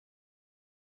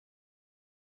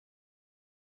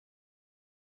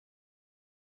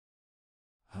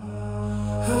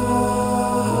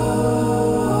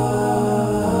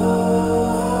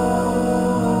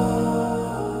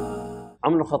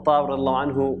Umar al-Khattab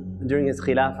radiallahu anhu, during his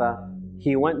Khilafah,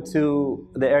 he went to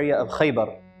the area of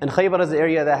Khaybar. And Khaybar is an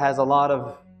area that has a lot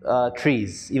of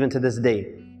trees, even to this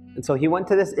day. And so he went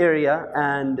to this area,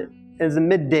 and it was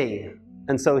midday.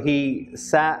 And so he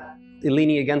sat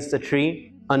leaning against a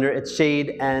tree under its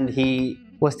shade, and he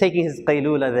was taking his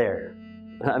qaylula there.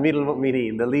 Amir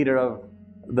al-Mu'mineen, the leader of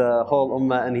the whole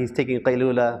ummah, and he's taking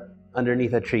qaylula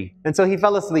underneath a tree. And so he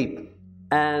fell asleep.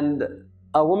 And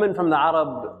a woman from the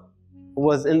Arab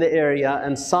was in the area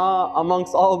and saw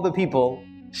amongst all of the people,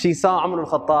 she saw Umar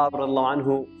al-Khattab radiallahu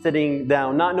anhu sitting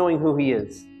down, not knowing who he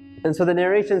is. And so the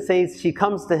narration says she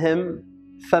comes to him,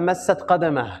 فَمَسَّتْ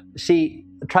قَدَمَهُ. She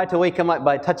tried to wake him up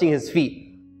by touching his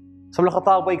feet. So Umar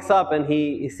al-Khattab wakes up and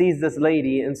he sees this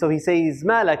lady, and so he says,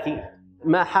 مَا لَكِ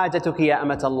مَا حَاجَتُكِ يَا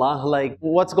أَمَةَ اللَّهِ. Like,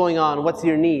 what's going on? What's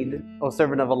your need, O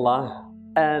servant of Allah?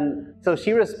 And so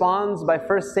she responds by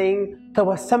first saying,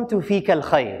 تَوَسَّمْتُ فِيكَ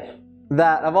الْخَيْرِ.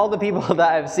 That of all the people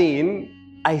that I've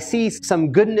seen, I see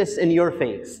some goodness in your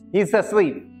face. He's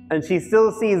asleep, and she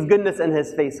still sees goodness in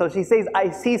his face. So she says, I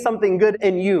see something good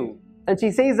in you. And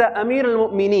she says that Amir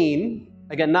al-Mu'mineen,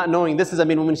 again not knowing this is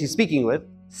Amir al-Mu'mineen she's speaking with,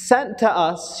 sent to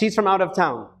us, she's from out of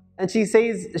town, and she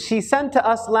says, she sent to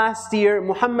us last year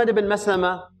Muhammad ibn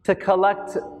Maslama to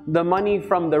collect the money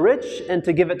from the rich and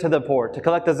to give it to the poor, to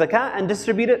collect the zakah and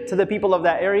distribute it to the people of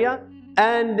that area.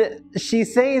 And she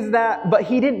says that, but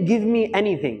he didn't give me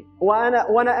anything. وَأَنَا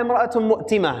إِمْرَأَةٌ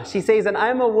مُؤْتِمَةٌ. She says, and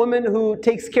I'm a woman who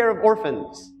takes care of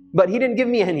orphans, but he didn't give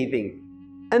me anything.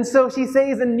 And so she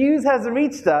says, the news has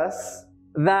reached us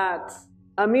that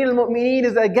Amir al-Mu'mineen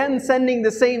is again sending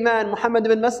the same man, Muhammad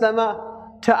ibn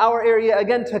Maslama, to our area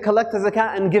again to collect the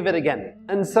zakah and give it again.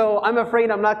 And so I'm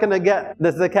afraid I'm not going to get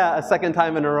the zakah a second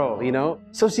time in a row, you know.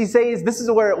 So she says, this is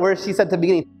where she said at the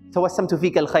beginning, تَوَسَّمْتُ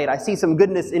فِيكَ الْخَيْرِ. I see some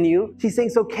goodness in you. She's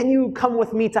saying, so can you come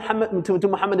with me to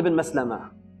Muhammad ibn Maslama?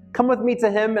 Come with me to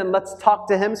him and let's talk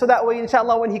to him. So that way,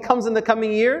 inshallah, when he comes in the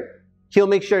coming year, he'll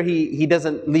make sure he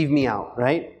doesn't leave me out,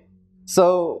 right?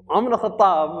 So Umar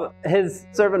al-Khattab, his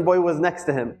servant boy was next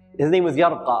to him. His name was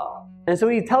Yarqa. And so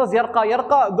he tells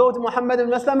Yarqa, go to Muhammad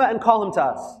ibn Maslama and call him to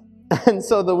us. And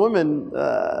so the woman,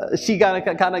 she kind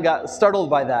of got startled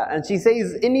by that. And she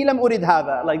says, إِنِّي لَمْ أُرِدْ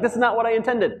هَذَا. Like, this is not what I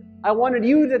intended. I wanted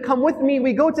you to come with me,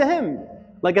 we go to him.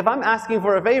 Like, if I'm asking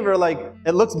for a favor, like,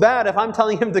 it looks bad if I'm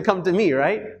telling him to come to me,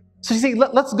 right? So she says,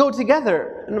 let's go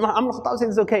together. And Umar al-Khattab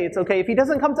says, it's okay. If he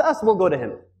doesn't come to us, we'll go to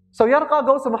him. So Yarqa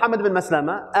goes to Muhammad ibn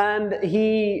Maslama and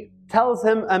he tells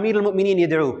him, Amir al-Mu'mineen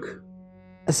yad'uk.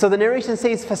 So the narration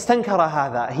says, فَاسْتَنْكَرَ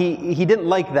هَذَا. He didn't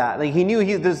like that. Like, he knew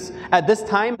at this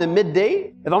time, the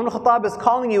midday, if Umar al-Khattab is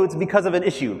calling you, it's because of an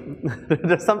issue.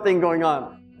 There's something going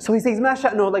on. So he says, مَا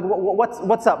شَأْنُهُ. Like,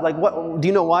 what's up? Like, do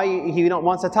you know why he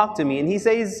wants to talk to me? And he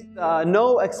says,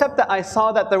 no, except that I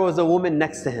saw that there was a woman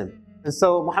next to him. And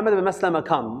so Muhammad ibn Maslama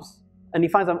comes, and he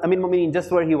finds Amir al-Mu'mineen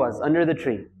just where he was, under the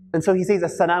tree. And so he says,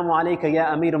 Assalamu alayka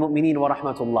ya Amir al-Mu'mineen wa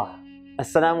rahmatullah.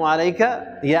 Assalamu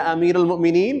alayka ya Amir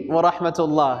al-Mu'mineen wa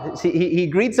rahmatullah. He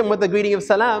greets him with the greeting of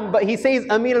salam, but he says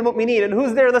Amir al-Mu'mineen, and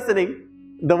who's there listening?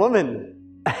 The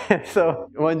woman. So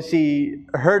when she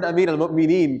heard Amir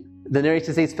al-Mu'mineen, the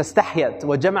narration says, فَاسْتَحْيَتْ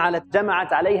وَجَمَعَتْ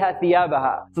عَلَيْهَا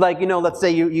ثِيَابَهَا. It's like, you know, let's say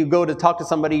you go to talk to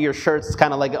somebody, your shirt's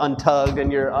kind of like untugged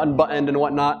and you're unbuttoned and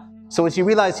whatnot. So when she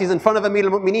realized she's in front of Amir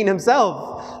al-Mu'mineen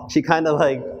himself, she kind of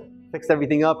like fixed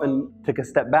everything up and took a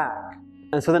step back.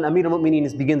 And so then Amir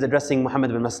al-Mu'mineen begins addressing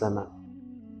Muhammad ibn Maslama.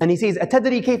 And he says,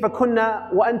 أَتَدْرِي كَيْفَ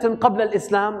كُنَّا وَأَنْتُمْ قَبْلَ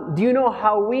الْإِسْلَامِ. Do you know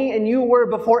how we and you were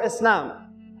before Islam?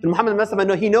 And Muhammad ibn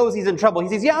Maslama, he knows he's in trouble. He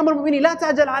says, Ya Amir al-Mu'mineen, la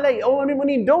ta'jal alay. Oh Amir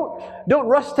al-Mu'mineen, don't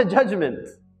rush to judgment.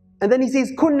 And then he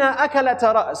says, كُنَّا أَكَلَةَ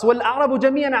رَأْسٍ وَالْأَعْرَبُ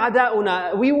جَمِيعًا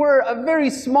عَدَاؤُنَا. We were a very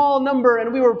small number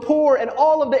and we were poor and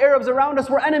all of the Arabs around us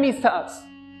were enemies to us.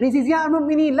 And he says, Ya Amir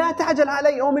al-Mu'mineen, la ta'jal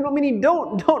alay. Oh Amir al-Mu'mineen,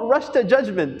 don't rush to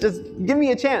judgment. Just give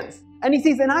me a chance. And he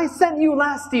says, and I sent you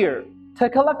last year to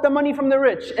collect the money from the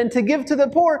rich and to give to the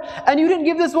poor, and you didn't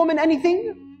give this woman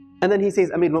anything? And then he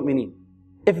says, Amir al-Mu'mineen,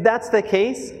 if that's the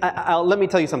case, let me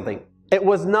tell you something. It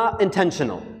was not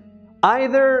intentional.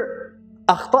 Either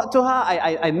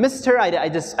أخطأتها, I missed her, I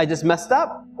just messed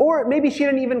up, or maybe she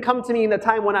didn't even come to me in the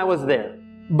time when I was there.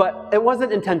 But it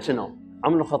wasn't intentional.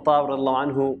 Umar al-Khattab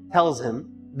radiallahu anhu tells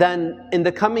him, then in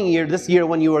the coming year, this year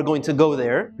when you are going to go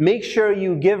there, make sure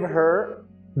you give her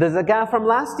the zakah from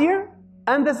last year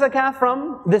and the zakah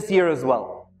from this year as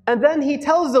well. And then he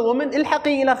tells the woman,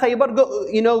 Ilhaqi ila Khaybar,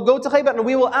 go to Khaybar and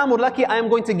we will amur laki, I am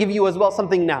going to give you as well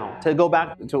something now to go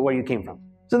back to where you came from.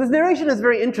 So this narration is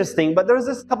very interesting, but there's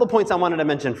just a couple points I wanted to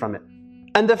mention from it.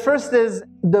 And the first is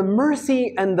the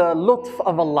mercy and the lutf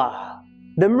of Allah.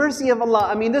 The mercy of Allah.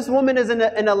 I mean, this woman is in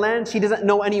a land she doesn't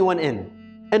know anyone in.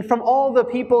 And from all the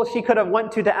people she could have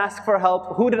went to ask for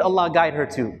help, who did Allah guide her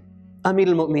to? Amir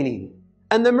al-Mu'mineen.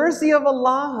 And the mercy of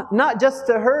Allah, not just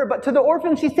to her, but to the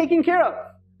orphans she's taking care of,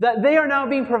 that they are now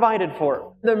being provided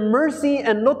for. The mercy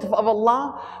and lutf of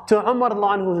Allah to Umar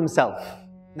anhu himself.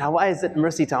 Now why is it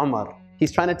mercy to Umar?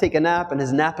 He's trying to take a nap and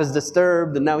his nap is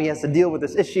disturbed and now he has to deal with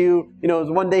this issue. You know,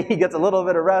 one day he gets a little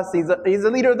bit of rest, he's a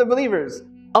leader of the believers.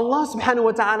 Allah subhanahu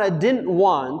wa ta'ala didn't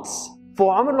want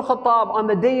for Umar al-Khattab on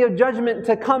the day of judgment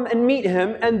to come and meet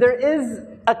him and there is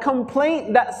a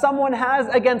complaint that someone has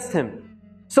against him.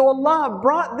 So Allah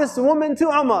brought this woman to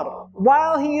Umar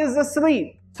while he is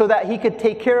asleep so that he could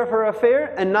take care of her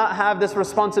affair and not have this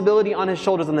responsibility on his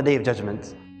shoulders on the day of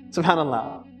judgment.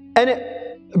 SubhanAllah. And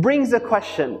it brings a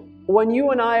question. When you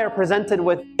and I are presented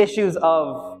with issues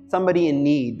of somebody in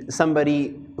need,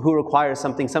 somebody who requires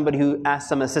something, somebody who asks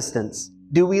some assistance,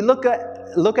 do we look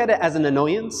at it as an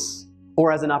annoyance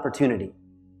or as an opportunity?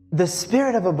 The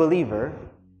spirit of a believer,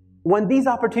 when these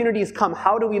opportunities come,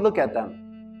 how do we look at them?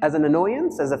 As an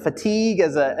annoyance, as a fatigue,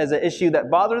 as an issue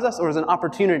that bothers us, or as an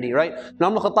opportunity, right?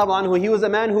 Umar al-Khattab anhu, he was a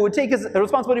man who would take his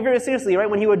responsibility very seriously, right?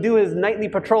 When he would do his nightly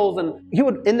patrols and he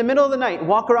would, in the middle of the night,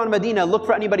 walk around Medina, look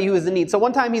for anybody who is in need. So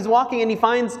one time he's walking and he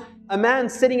finds a man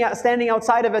standing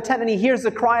outside of a tent and he hears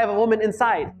the cry of a woman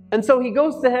inside. And so he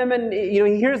goes to him and he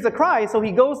hears the cry, so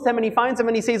he goes to him and he finds him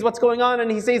and he says, what's going on?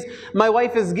 And he says, my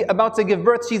wife is about to give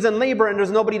birth, she's in labor and there's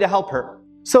nobody to help her.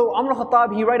 So Umar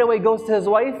al-Khattab, he right away goes to his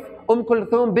wife,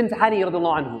 Kulthum bint Ali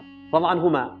radhiallahu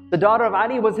anhuma. The daughter of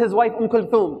Ali was his wife,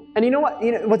 Kulthum. And you know what?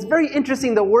 What's very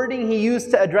interesting, the wording he used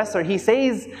to address her. He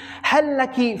says, هَلْ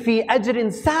لَكِ فِي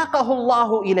أَجْرٍ سَاقَهُ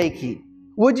اللَّهُ إِلَيْكِ.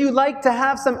 Would you like to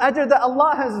have some ajr that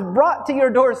Allah has brought to your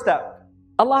doorstep?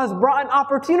 Allah has brought an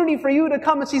opportunity for you to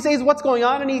come. And she says, what's going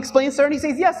on? And he explains to her and he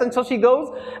says, yes. And so she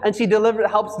goes and she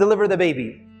helps deliver the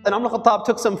baby. And Umar al-Khattab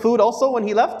took some food also when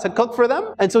he left to cook for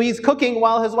them. And so he's cooking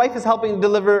while his wife is helping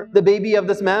deliver the baby of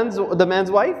the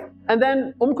man's wife. And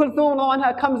then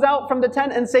Kulthum comes out from the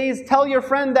tent and says, tell your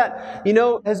friend that,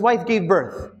 his wife gave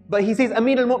birth. But he says,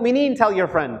 Amir al-Mu'mineen, tell your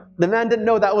friend. The man didn't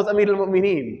know that was Amir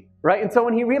al-Mu'mineen. Right? And so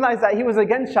when he realized that, he was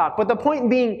again shocked. But the point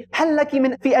being, هَلْ لَكِ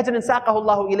مِنْ فِي أَجْرٍ سَاقَهُ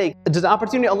اللَّهُ إِلَيْكِ. There's an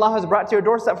opportunity Allah has brought to your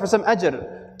doorstep for some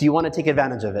ajr. Do you want to take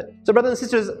advantage of it? So brothers and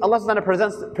sisters, Allah subhanahu wa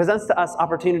ta'ala presents to us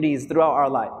opportunities throughout our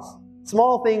lives.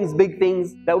 Small things, big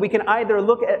things, that we can either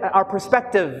look at our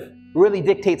perspective really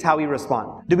dictates how we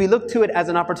respond. Do we look to it as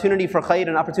an opportunity for khair,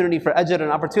 an opportunity for ajr, an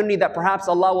opportunity that perhaps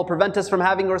Allah will prevent us from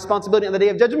having a responsibility on the day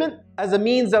of judgment, as a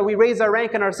means that we raise our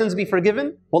rank and our sins be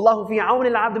forgiven? Wallahu fi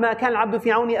auni al-abd ma kana al-abdu fi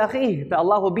auni akhihi. That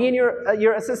Allah will be in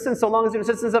your assistance so long as you're in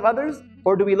assistance of others?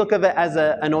 Or do we look at it as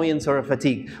an annoyance or a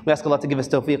fatigue? We ask Allah to give us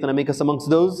tawfiq and make us amongst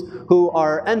those who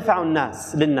are anfa'un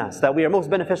nas lin nas, that we are most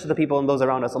beneficial to the people and those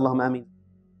around us. Allahumma ameen.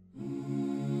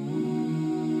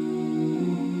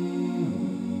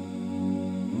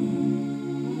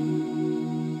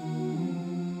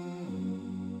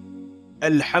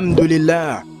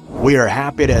 Alhamdulillah, we are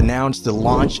happy to announce the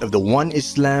launch of the One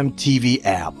Islam TV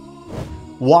app.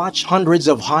 Watch hundreds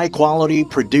of high-quality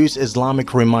produced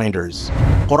Islamic reminders,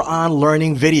 Quran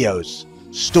learning videos,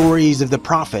 stories of the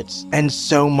prophets, and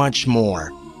so much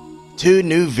more. 2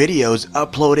 new videos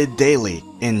uploaded daily,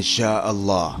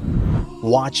 inshallah.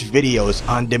 Watch videos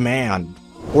on demand,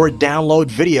 or download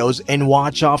videos and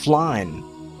watch offline.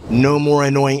 No more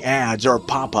annoying ads or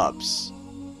pop-ups.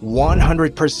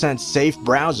 100% safe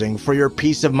browsing for your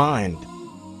peace of mind.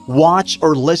 Watch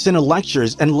or listen to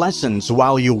lectures and lessons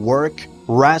while you work,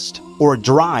 rest, or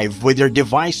drive with your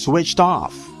device switched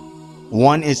off.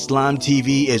 One Islam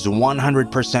TV is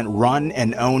 100% run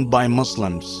and owned by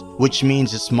Muslims, which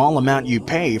means the small amount you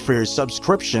pay for your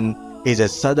subscription is a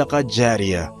SADAQAH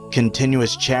JARIYAH,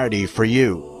 continuous charity for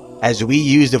you, as we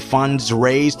use the funds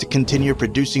raised to continue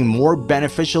producing more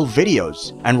beneficial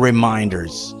videos and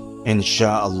reminders,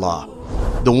 inshallah.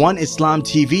 The One Islam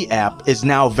TV app is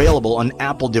now available on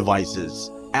Apple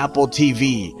devices, Apple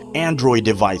TV, Android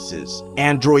devices,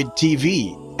 Android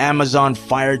TV, Amazon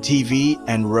Fire TV,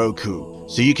 and Roku,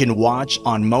 so you can watch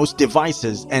on most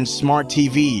devices and smart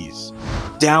TVs.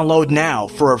 Download now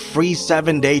for a free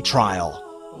 7-day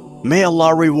trial. May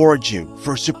Allah reward you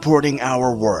for supporting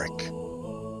our work.